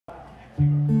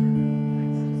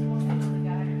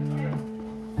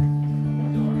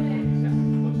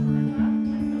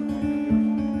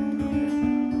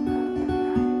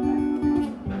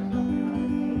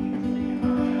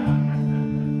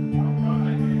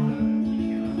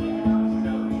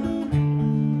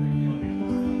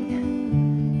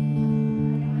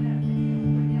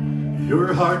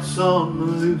Your heart's on the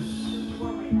loose.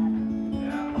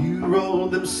 You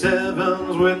rolled them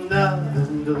sevens with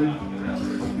nothing to lose.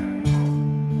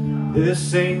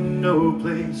 This ain't no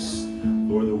place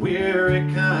for the weary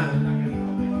kind.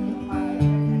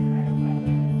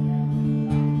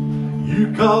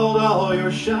 You called all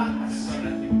your shots,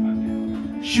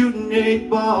 shooting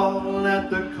 8-ball at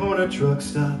the corner truck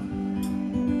stop.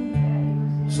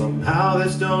 Somehow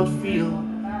this don't feel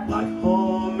like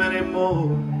home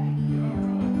anymore.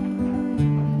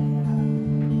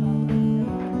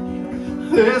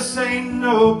 This ain't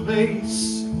no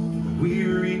place for the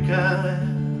weary kind.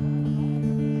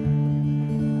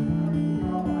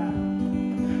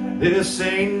 This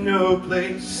ain't no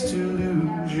place to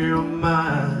lose your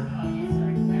mind.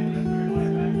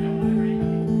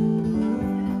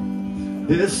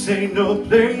 This ain't no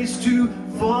place to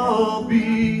fall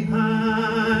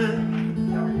behind.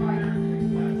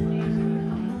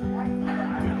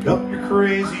 Pick up your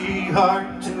crazy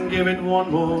heart and give it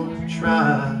one more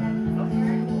try.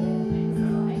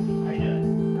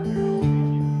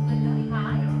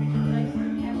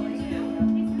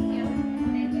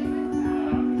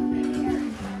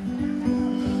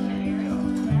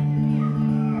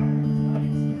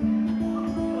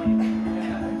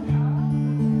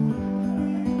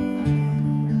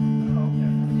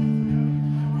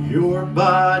 Your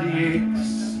body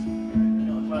aches,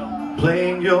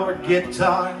 playing your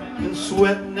guitar and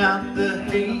sweating out the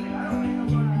heat.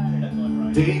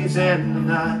 Days and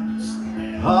nights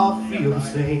all feel the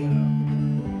same.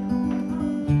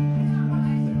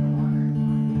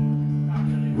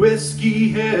 Whiskey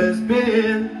has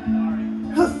been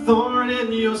a thorn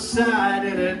in your side,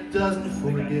 and it doesn't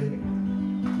forget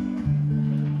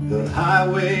the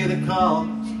highway that calls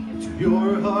to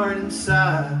your heart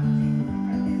inside.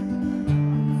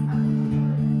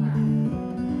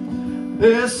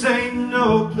 This ain't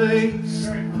no place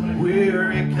for the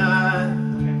weary kind.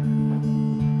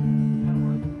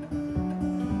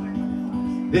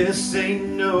 This ain't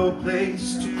no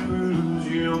place to lose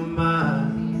your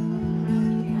mind.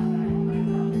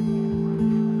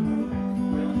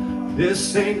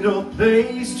 This ain't no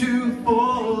place to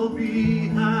fall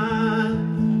behind.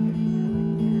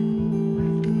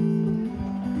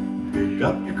 Pick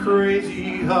up your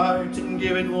crazy heart and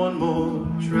give it one more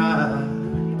try.